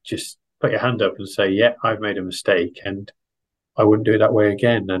to just put your hand up and say, "Yeah, I've made a mistake, and I wouldn't do it that way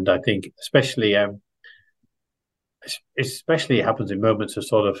again." And I think, especially it happens in moments of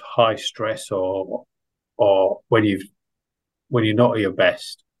sort of high stress, or when you're not at your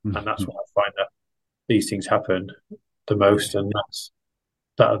best, and that's what I find that these things happen the most, and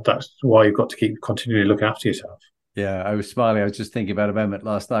that's why you've got to keep continually looking after yourself. Yeah, I was smiling. I was just thinking about a moment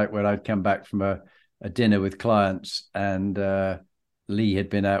last night when I'd come back from a dinner with clients, and Lee had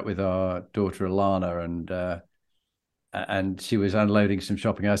been out with our daughter Alana, and she was unloading some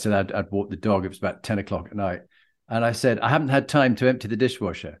shopping. I said I'd walk the dog. It was about 10 o'clock at night. And I said, I haven't had time to empty the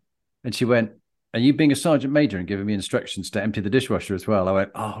dishwasher. And she went, are you being a sergeant major and giving me instructions to empty the dishwasher as well? I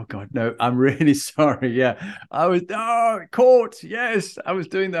went, oh God, no, I'm really sorry. Yeah, I was, caught. Yes, I was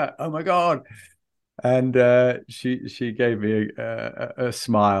doing that. Oh my God. And she gave me a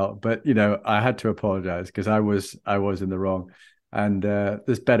smile, but I had to apologize because I was in the wrong, and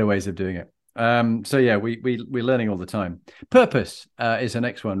there's better ways of doing it. So yeah, we're learning all the time. Purpose is the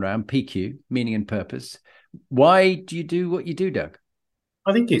next one round. PQ, meaning and purpose. Why do you do what you do, Doug?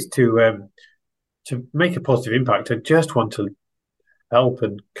 I think it's to make a positive impact. I just want to help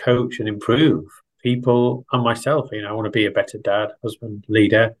and coach and improve people and myself. I want to be a better dad, husband,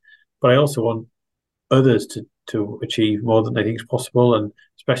 leader, but I also want others to achieve more than they think is possible, and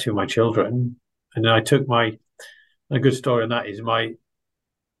especially with my children. And I took a good story on that is my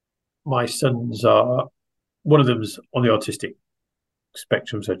sons are, one of them's on the autistic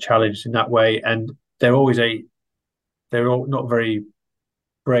spectrum, so challenged in that way, and they're all not very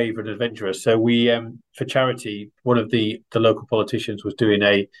brave and adventurous. So we, for charity, one of the local politicians was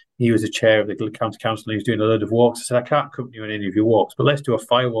he was the chair of the county council, and he was doing a load of walks. I said, I can't accompany you on any of your walks, but let's do a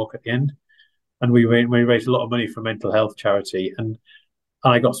fire walk at the end. And we raised a lot of money for a mental health charity, and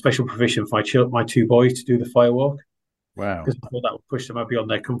I got special provision for my two boys to do the fire walk. Wow. Because I thought that would push them beyond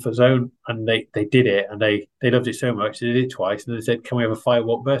their comfort zone, and they did it, and they loved it so much they did it twice, and they said, "Can we have a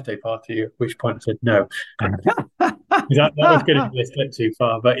firewalk birthday party?" At which point I said no. that was going to be a step too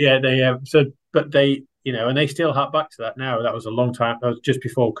far, but yeah, they and they still hark back to that now. That was a long time. That was just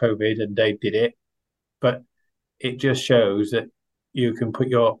before COVID, and they did it, but it just shows that you can put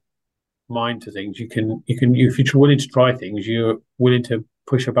your mind to things. You can if you're willing to try things, you're willing to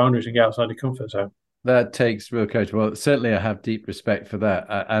push your boundaries and get outside the comfort zone. That takes real courage. Well, certainly I have deep respect for that,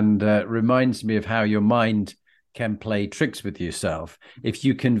 and reminds me of how your mind can play tricks with yourself. If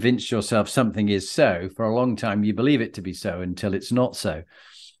you convince yourself something is so, for a long time you believe it to be so until it's not so.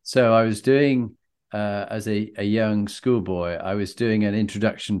 So I was doing, as a young schoolboy, I was doing an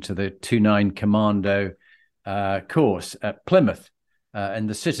introduction to the 2-9 Commando course at Plymouth in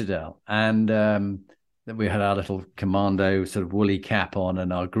the Citadel, and we had our little commando sort of woolly cap on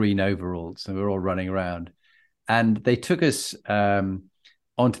and our green overalls, and we were all running around. And they took us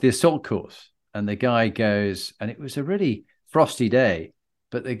onto the assault course, and the guy goes, and it was a really frosty day,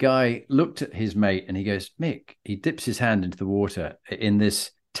 but the guy looked at his mate and he goes, Mick, he dips his hand into the water in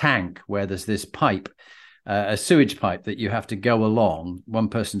this tank where there's this pipe, a sewage pipe that you have to go along. One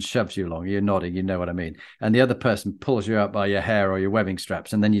person shoves you along, you're nodding, you know what I mean, and the other person pulls you out by your hair or your webbing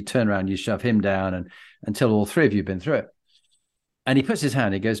straps, and then you turn around, you shove him down, and until all three of you have been through it. And he puts his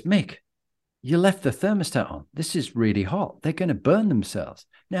hand, he goes, Mick, you left the thermostat on. This is really hot. They're going to burn themselves.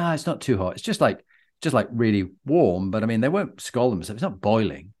 No, it's not too hot. It's just like really warm, but I mean, they won't scald themselves. It's not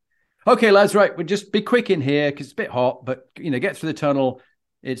boiling. Okay, lads, right, we'll just be quick in here because it's a bit hot, but get through the tunnel.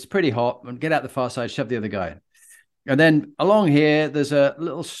 It's pretty hot, and get out the far side, shove the other guy in. And then along here, there's a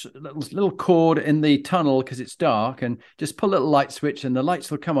little cord in the tunnel because it's dark, and just pull a little light switch and the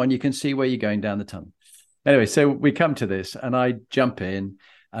lights will come on. You can see where you're going down the tunnel. Anyway, so we come to this, and I jump in,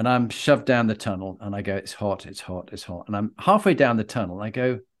 and I'm shoved down the tunnel, and I go, it's hot, it's hot, it's hot. And I'm halfway down the tunnel, and I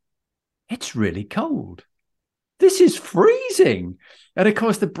go, it's really cold. This is freezing. And of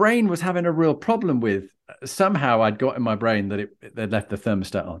course, the brain was having a real problem with, somehow I'd got in my brain that they'd left the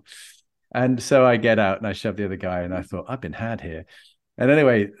thermostat on. And so I get out and I shove the other guy, and I thought, I've been had here. And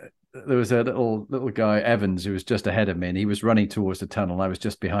anyway, there was a little guy, Evans, who was just ahead of me, and he was running towards the tunnel. I was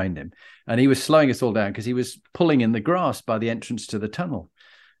just behind him, and he was slowing us all down because he was pulling in the grass by the entrance to the tunnel.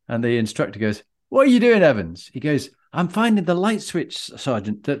 And the instructor goes, "What are you doing, Evans?" He goes, "I'm finding the light switch,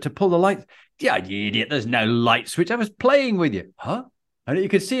 Sergeant, to pull the light." "Yeah, you idiot, there's no light switch. I was playing with you." "Huh?" And you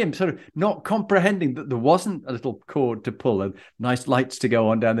could see him sort of not comprehending that there wasn't a little cord to pull and nice lights to go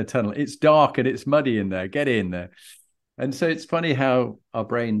on down the tunnel. It's dark and it's muddy in there. Get in there. And so it's funny how our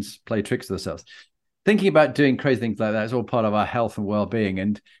brains play tricks with ourselves. Thinking about doing crazy things like that is all part of our health and well-being.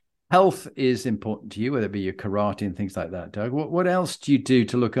 And health is important to you, whether it be your karate and things like that. Doug, what else do you do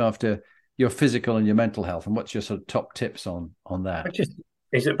to look after your physical and your mental health? And what's your sort of top tips on that?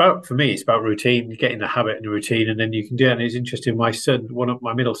 It's about, for me, it's about routine. You get in the habit and the routine, and then you can do it. And it's interesting. My son, one of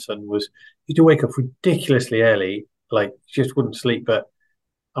my middle son, he used to wake up ridiculously early, like just wouldn't sleep. And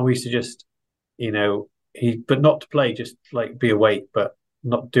we used to just, but not to play, just like be awake, but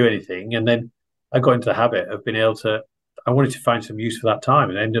not do anything. And then I got into the habit of being able to. I wanted to find some use for that time,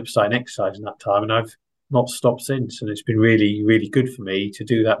 and I ended up starting exercising that time, and I've not stopped since. And it's been really, really good for me to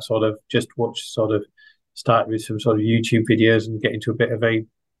do that sort of just watch sort of start with some sort of YouTube videos and get into a bit of a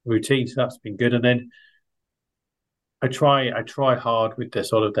routine. So that's been good. And then I try hard with the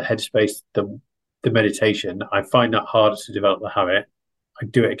sort of the headspace, the meditation. I find that harder to develop the habit. I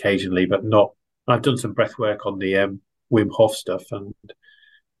do it occasionally, but not. I've done some breath work on the Wim Hof stuff, and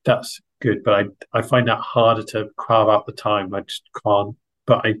that's good. But I find that harder to carve out the time. I just can't.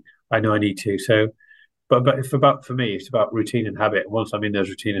 But I know I need to. So but if about for me, it's about routine and habit. Once I'm in those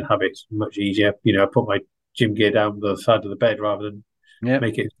routine and habits, much easier. I put my gym gear down the side of the bed rather than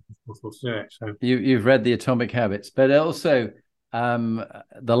make it possible to do it. So you've read the Atomic Habits, but also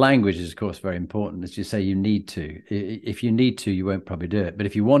the language is, of course, very important. As you say, you need to. If you need to, you won't probably do it. But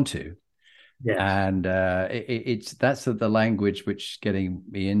if you want to, and that's the language which is getting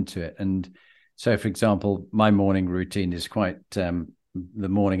me into it. And so, for example, my morning routine is quite. The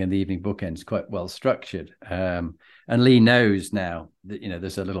morning and the evening bookends quite well structured. And Lee knows now that,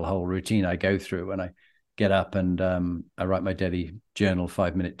 there's a little whole routine I go through when I get up, and I write my daily journal,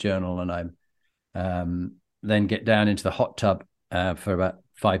 5-minute journal. And I then get down into the hot tub for about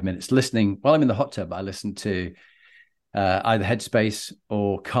 5 minutes listening. While I'm in the hot tub, I listen to either Headspace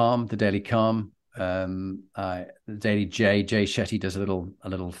or Calm, the Daily Calm. The Daily Jay Shetty does a little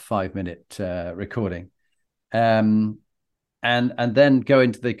 5-minute recording. And then go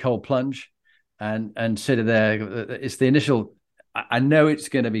into the cold plunge and sit there. It's the initial, I know it's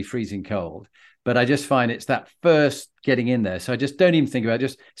going to be freezing cold, but I just find it's that first getting in there. So I just don't even think about it.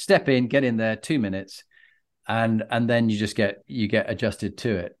 Just step in, get in there, 2 minutes, and then you get adjusted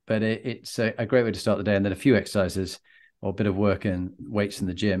to it. But it's a great way to start the day. And then a few exercises or a bit of work and weights in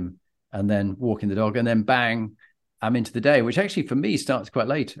the gym, and then walking the dog, and then bang, I'm into the day, which actually for me starts quite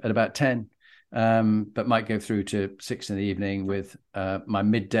late at about 10. But might go through to 6 in the evening with my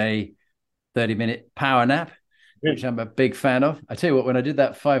midday 30-minute power nap, which I'm a big fan of. I tell you what, when I did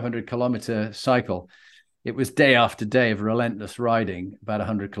that 500-kilometer cycle, it was day after day of relentless riding, about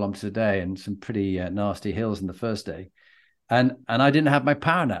 100 kilometers a day, and some pretty nasty hills in the first day. And I didn't have my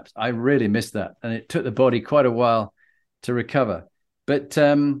power naps. I really missed that, and it took the body quite a while to recover. But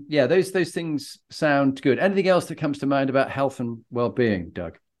those things sound good. Anything else that comes to mind about health and well-being,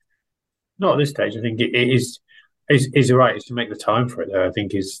 Doug? Not at this stage. I think it is right. Is to make the time for it. Though I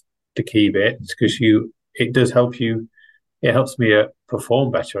think is the key bit. It's because it does help you. It helps me perform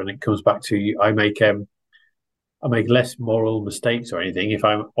better, and it comes back to I make less moral mistakes or anything if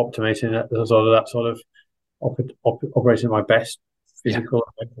I'm optimizing that sort of operating my best physical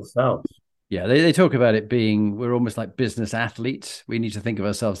and mental self. Yeah, they talk about it being, we're almost like business athletes. We need to think of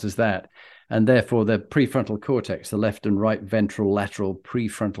ourselves as that. And therefore, the prefrontal cortex, the left and right ventral lateral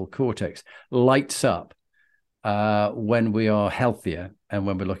prefrontal cortex, lights up when we are healthier and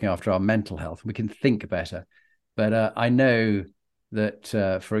when we're looking after our mental health. We can think better. But I know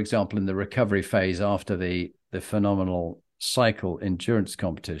that, for example, in the recovery phase after the phenomenal cycle endurance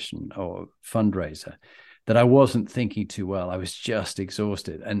competition or fundraiser, that I wasn't thinking too well. I was just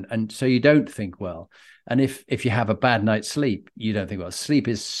exhausted. And so you don't think well. And if you have a bad night's sleep, you don't think well. Sleep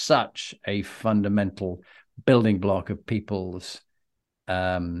is such a fundamental building block of people's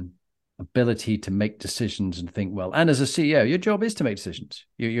ability to make decisions and think well. And as a CEO, your job is to make decisions.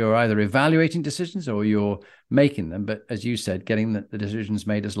 You're either evaluating decisions or you're making them. But as you said, getting the decisions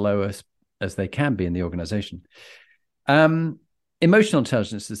made as low as they can be in the organization. Emotional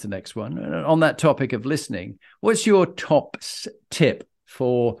intelligence is the next one. And on that topic of listening, what's your top tip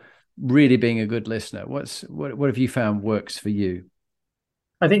for really being a good listener? What have you found works for you?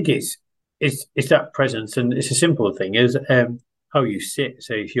 I think it's that presence, and it's a simple thing. Is how you sit.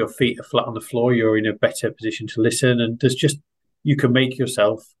 So if your feet are flat on the floor, you're in a better position to listen. And there's just you can make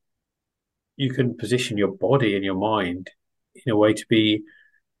yourself, you can position your body and your mind in a way to be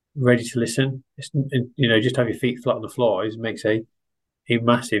ready to listen. Just have your feet flat on the floor makes a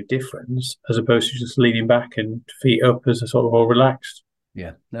massive difference as opposed to just leaning back and feet up as a sort of all relaxed.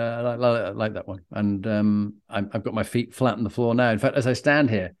 Yeah, no, I like that one. And I've got my feet flat on the floor now. In fact, as I stand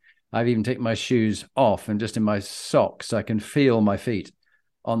here, I've even taken my shoes off and just in my socks, I can feel my feet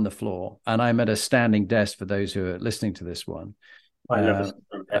on the floor. And I'm at a standing desk for those who are listening to this one. I love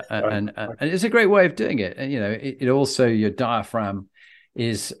it. And it's a great way of doing it. And, it also, your diaphragm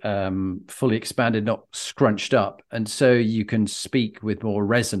is fully expanded, not scrunched up. And so you can speak with more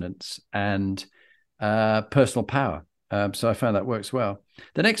resonance and personal power. So I found that works well.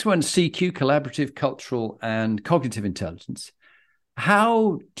 The next one, CQ, collaborative, cultural, and cognitive intelligence.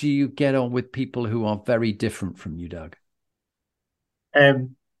 How do you get on with people who are very different from you, Doug?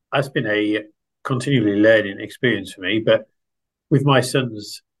 That's been a continually learning experience for me. But with my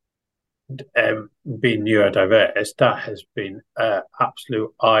sons being neurodiverse, that has been an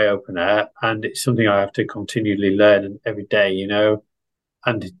absolute eye opener, and it's something I have to continually learn every day.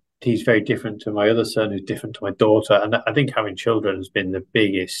 And he's very different to my other son, who's different to my daughter. And I think having children has been the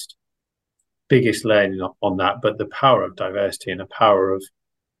biggest learning on that. But the power of diversity and the power of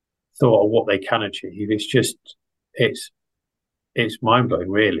thought of what they can achieve, it's mind blowing,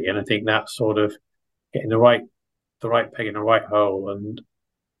 really. And I think that sort of getting the right peg in the right hole and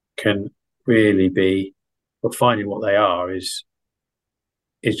can really be, but finding what they are is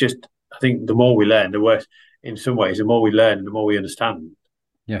just, I think the more we learn, the worse, in some ways, the more we learn, the more we understand.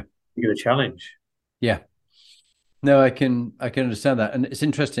 Yeah. You're a challenge. Yeah. No, I can understand that. And it's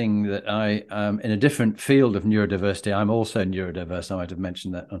interesting that I in a different field of neurodiversity, I'm also neurodiverse. I might have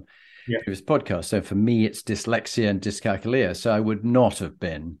mentioned that on previous podcast. So for me, it's dyslexia and dyscalculia. So I would not have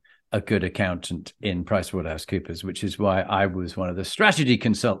been a good accountant in PricewaterhouseCoopers, which is why I was one of the strategy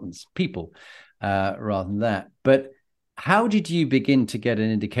consultants, people, rather than that. But how did you begin to get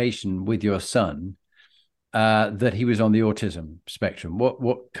an indication with your son that he was on the autism spectrum?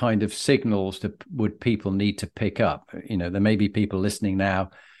 What kind of signals would people need to pick up? There may be people listening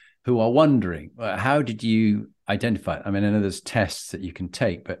now who are wondering, how did you identify it? I mean, I know there's tests that you can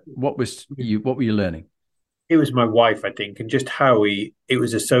take, but what were you learning? It was my wife, I think, and just how it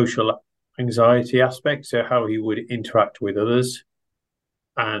was a social anxiety aspect, so how he would interact with others.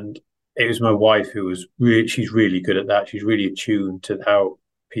 And it was my wife who was she's really good at that. She's really attuned to how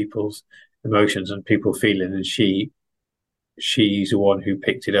people's emotions and people feeling, and she's the one who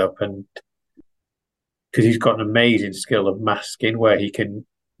picked it up. And because he's got an amazing skill of masking, where he can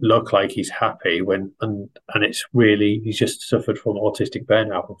look like he's happy and it's really, he's just suffered from autistic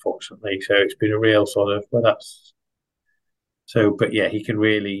burnout, unfortunately. So it's been a real sort of, but yeah, he can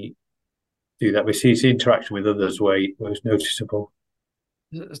really do that. We see his interaction with others where it was noticeable.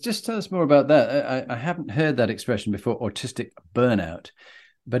 Just tell us more about that. I haven't heard that expression before, autistic burnout.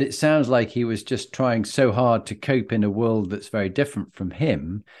 But it sounds like he was just trying so hard to cope in a world that's very different from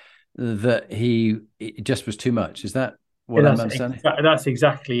him that it just was too much. Is that what I'm understanding? That's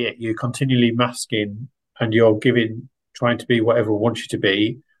exactly it. You're continually masking and you're trying to be whatever everyone wants you to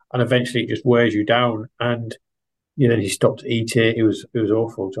be. And eventually it just wears you down. And, he stopped eating. It was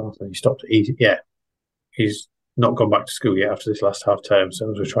awful, Jonathan. He stopped eating. Yeah. He's not gone back to school yet after this last half term.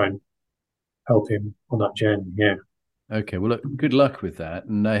 So we're trying to help him on that journey. Yeah. Okay, well, look, good luck with that.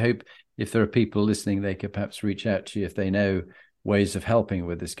 And I hope if there are people listening, they could perhaps reach out to you if they know ways of helping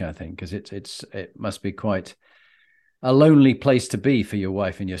with this kind of thing, because it must be quite a lonely place to be for your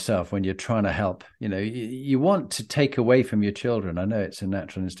wife and yourself when you're trying to help. You want to take away from your children. I know it's a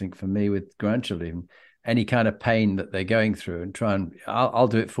natural instinct for me with grandchildren, any kind of pain that they're going through, and try and I'll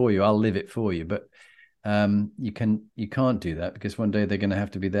do it for you. I'll live it for you. But you can't do that, because one day they're going to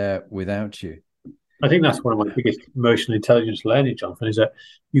have to be there without you. I think that's one of my biggest emotional intelligence learning, Jonathan, is that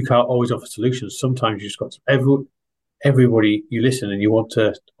you can't always offer solutions. Sometimes you just got everybody you listen and you want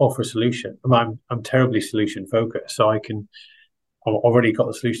to offer a solution. I'm terribly solution focused, so I've already got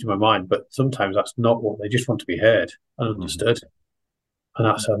the solution in my mind, but sometimes that's not what they just want to be heard and understood. Mm-hmm. And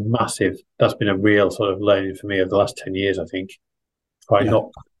that's been a real sort of learning for me over the last 10 years, I think.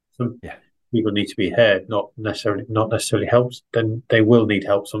 People need to be heard, not necessarily helped. Then they will need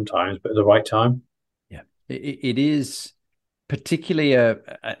help sometimes, but at the right time. Yeah, it is particularly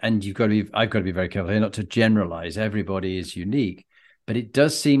and I've got to be very careful here not to generalize. Everybody is unique, but it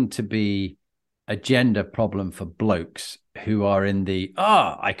does seem to be a gender problem for blokes who are in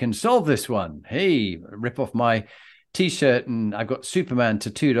I can solve this one. Hey, rip off my T-shirt and I've got Superman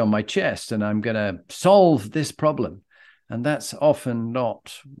tattooed on my chest and I'm going to solve this problem. And that's often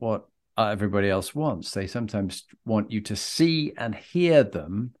not what everybody else wants. They sometimes want you to see and hear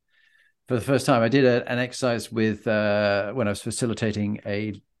them for the first time. I did an exercise with when I was facilitating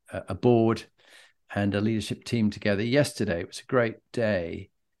a board and a leadership team together yesterday. It was a great day.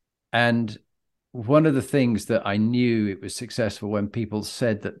 And one of the things that I knew it was successful when people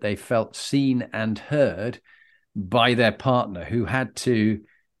said that they felt seen and heard by their partner, who had to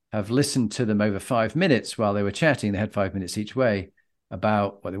have listened to them over 5 minutes while they were chatting. They had 5 minutes each way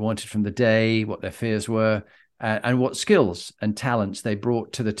about what they wanted from the day, what their fears were, and what skills and talents they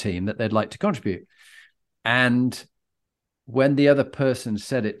brought to the team that they'd like to contribute. And when the other person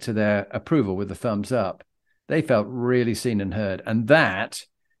said it to their approval with the thumbs up, they felt really seen and heard. And that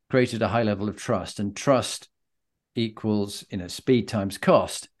created a high level of trust. And trust equals, speed times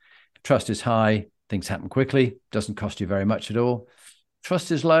cost. Trust is high, things happen quickly, doesn't cost you very much at all.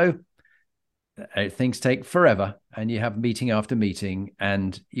 Trust is low, things take forever, and you have meeting after meeting,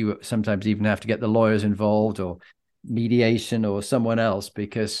 and you sometimes even have to get the lawyers involved or mediation or someone else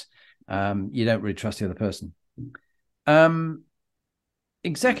because you don't really trust the other person.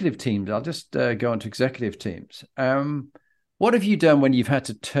 Executive teams, I'll just go on to executive teams. What have you done when you've had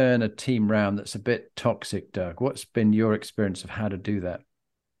to turn a team round that's a bit toxic, Doug? What's been your experience of how to do that?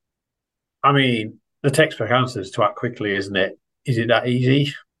 I mean, the textbook answer is to act quickly, isn't it? Is it that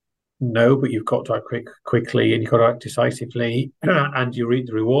easy? No, but you've got to act quickly, and you've got to act decisively, and you reap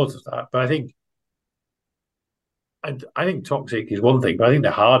the rewards of that. But I think toxic is one thing, but I think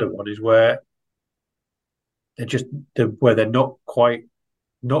the harder one is where they're not quite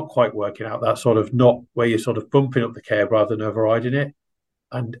working out that sort of, not where you're sort of bumping up the curb rather than overriding it.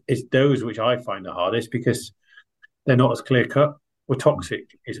 And it's those which I find the hardest because they're not as clear cut. Well,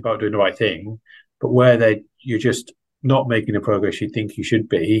 toxic is about doing the right thing, but where you're just not making the progress you think you should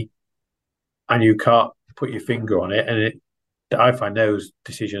be, and you can't put your finger on it. And I find those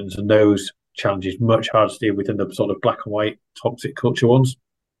decisions and those challenges much harder to deal with than the sort of black and white toxic culture ones.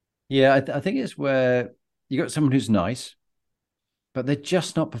 Yeah, I think it's where you got someone who's nice, but they're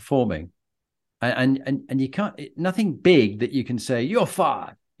just not performing, and you can't, nothing big that you can say you're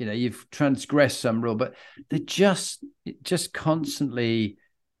fired. You've transgressed some rule, but they're just constantly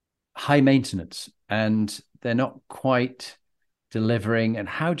high maintenance, and they're not quite delivering. And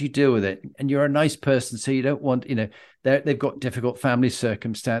how do you deal with it? And you're a nice person, so you don't want, they've got difficult family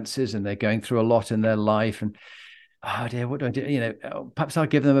circumstances, and they're going through a lot in their life, and oh dear, what do I do? Perhaps I'll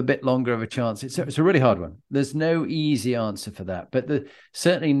give them a bit longer of a chance. It's a really hard one. There's no easy answer for that, but there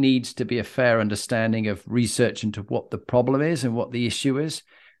certainly needs to be a fair understanding of research into what the problem is and what the issue is,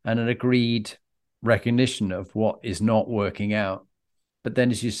 and an agreed recognition of what is not working out. But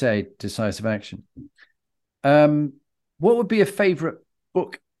then, as you say, decisive action. What would be a favorite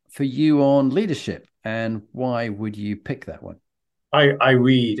book for you on leadership, and why would you pick that one? I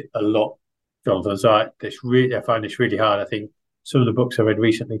read a lot, Jonathan. So I find this really hard. I think some of the books I read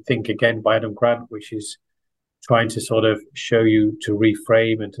recently, Think Again by Adam Grant, which is trying to sort of show you to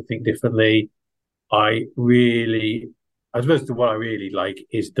reframe and to think differently. I suppose the one I really like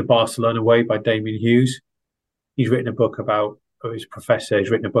is The Barcelona Way by Damien Hughes. He's written a book about, or his professor has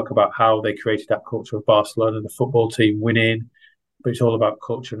written a book about how they created that culture of Barcelona and the football team winning. But it's all about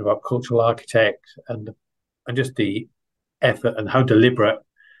culture and about cultural architects and just the effort and how deliberate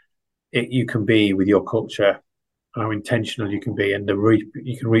you can be with your culture, how intentional you can be, and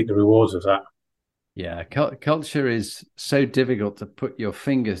you can reap the rewards of that. Yeah, culture is so difficult to put your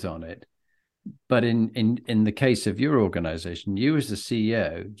fingers on it. But in the case of your organization, you as the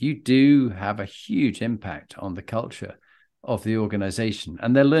CEO, you do have a huge impact on the culture of the organization.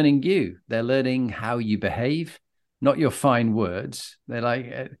 And they're learning you. They're learning how you behave, not your fine words.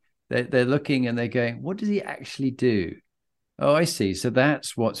 They're looking and they're going, what does he actually do? Oh, I see. So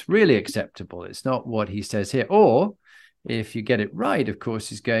that's what's really acceptable. It's not what he says here. Or if you get it right, of course,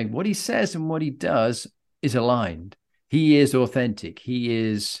 he's going, what he says and what he does is aligned. He is authentic. He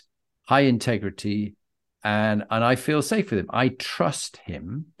is high integrity. And I feel safe with him. I trust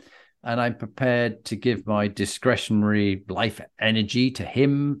him. And I'm prepared to give my discretionary life energy to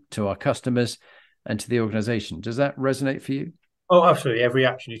him, to our customers, and to the organization. Does that resonate for you? Oh, absolutely. Every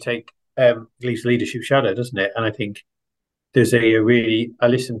action you take leaves leadership shadow, doesn't it? And I think there's I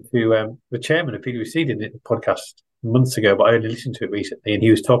listened to the chairman of PwC did the podcast months ago, but I only listened to it recently, and he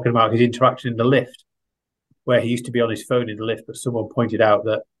was talking about his interaction in the lift, where he used to be on his phone in the lift, but someone pointed out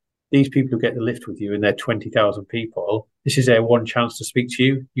that these people who get the lift with you and they're 20,000 people, this is their one chance to speak to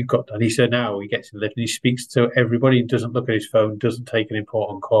you. And he said now he gets in the lift and he speaks to everybody, doesn't look at his phone, doesn't take an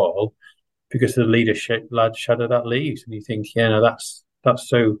important call because of the leadership lad shadow that leaves. And you think, yeah, no, that's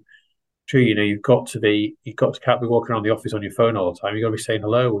so true. Can't be walking around the office on your phone all the time. You've got to be saying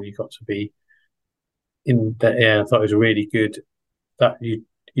hello, and you've got to be in that. Yeah, I thought it was really good that you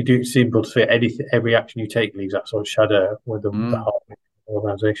do simple to say every action you take leaves that sort of shadow with the heart of the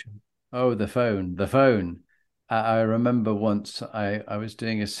organisation. Oh, the phone. I remember once I was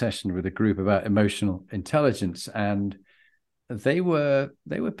doing a session with a group about emotional intelligence, and they were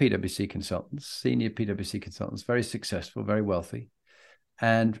PwC consultants, senior PwC consultants, very successful, very wealthy,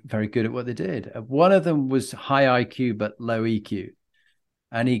 and very good at what they did. One of them was high IQ but low EQ.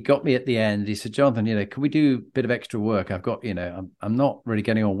 And he got me at the end. He said, Jonathan, can we do a bit of extra work? I've got, I'm not really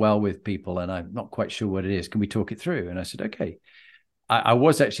getting on well with people and I'm not quite sure what it is. Can we talk it through? And I said, okay. I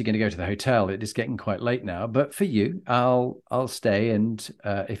was actually going to go to the hotel. It is getting quite late now, but for you, I'll stay. And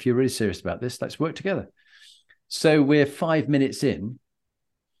if you're really serious about this, let's work together. So we're 5 minutes in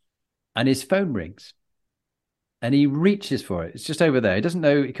and his phone rings and he reaches for it. It's just over there. He doesn't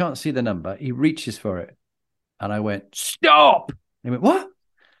know, he can't see the number. He reaches for it. And I went, stop. And he went, what?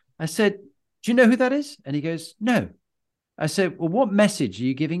 I said, do you know who that is? And he goes, no. I said, well, what message are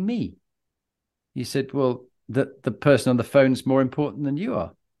you giving me? He said, well, that the person on the phone is more important than you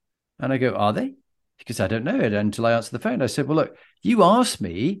are. And I go, are they? Because I don't know it until I answer the phone. I said, well, look, you asked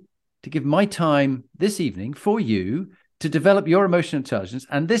me to give my time this evening for you to develop your emotional intelligence.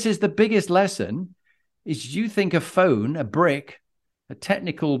 And this is the biggest lesson, is you think a phone, a brick, a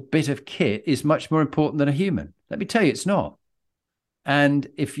technical bit of kit is much more important than a human. Let me tell you, it's not. And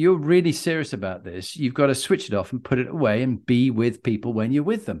if you're really serious about this, you've got to switch it off and put it away and be with people when you're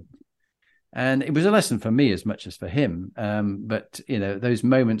with them. And it was a lesson for me as much as for him. But, those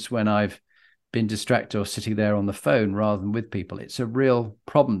moments when I've been distracted or sitting there on the phone rather than with people, it's a real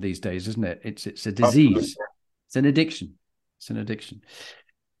problem these days, isn't it? It's a disease. It's an addiction.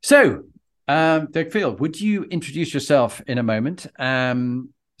 So, Doug Field, would you introduce yourself in a moment?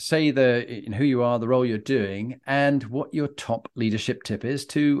 Say who you are, the role you're doing, and what your top leadership tip is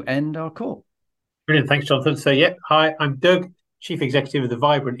to end our call. Brilliant. Thanks, Jonathan. So, hi, I'm Doug, Chief Executive of the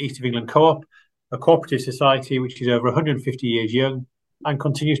vibrant East of England Co-op, a cooperative society which is over 150 years young and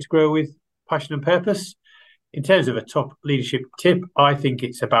continues to grow with passion and purpose. In terms of a top leadership tip, I think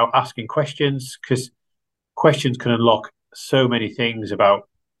it's about asking questions, because questions can unlock so many things about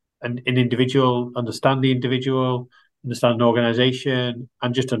an individual, understand the individual, understand an organisation,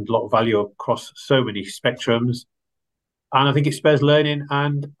 and just unlock value across so many spectrums. And I think it spurs learning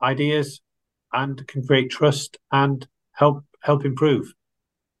and ideas and can create trust and help improve.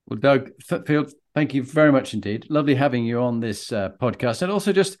 Well, Doug Field, thank you very much indeed. Lovely having you on this podcast, and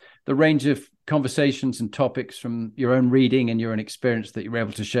also just the range of conversations and topics from your own reading and your own experience that you were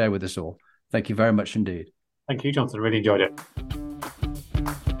able to share with us all. Thank you very much indeed. Thank you, Jonathan. Really enjoyed it.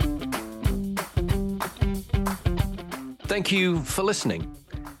 Thank you for listening.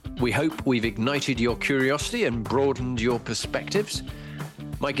 We hope we've ignited your curiosity and broadened your perspectives.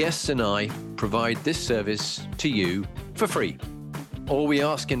 My guests and I provide this service to you for free. All we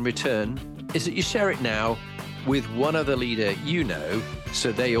ask in return is that you share it now with one other leader you know,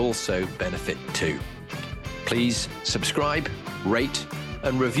 so they also benefit too. Please subscribe, rate,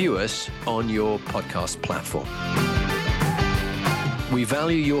 and review us on your podcast platform. We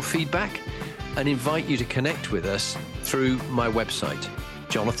value your feedback and invite you to connect with us through my website,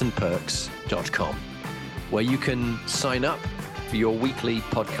 jonathanperks.com, where you can sign up for your weekly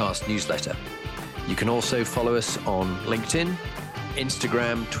podcast newsletter. You can also follow us on LinkedIn,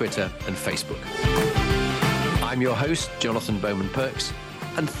 Instagram, Twitter, and Facebook. I'm your host, Jonathan Bowman Perks,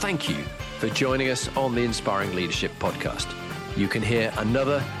 and thank you for joining us on the Inspiring Leadership Podcast. You can hear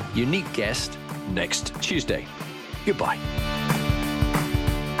another unique guest next Tuesday. Goodbye.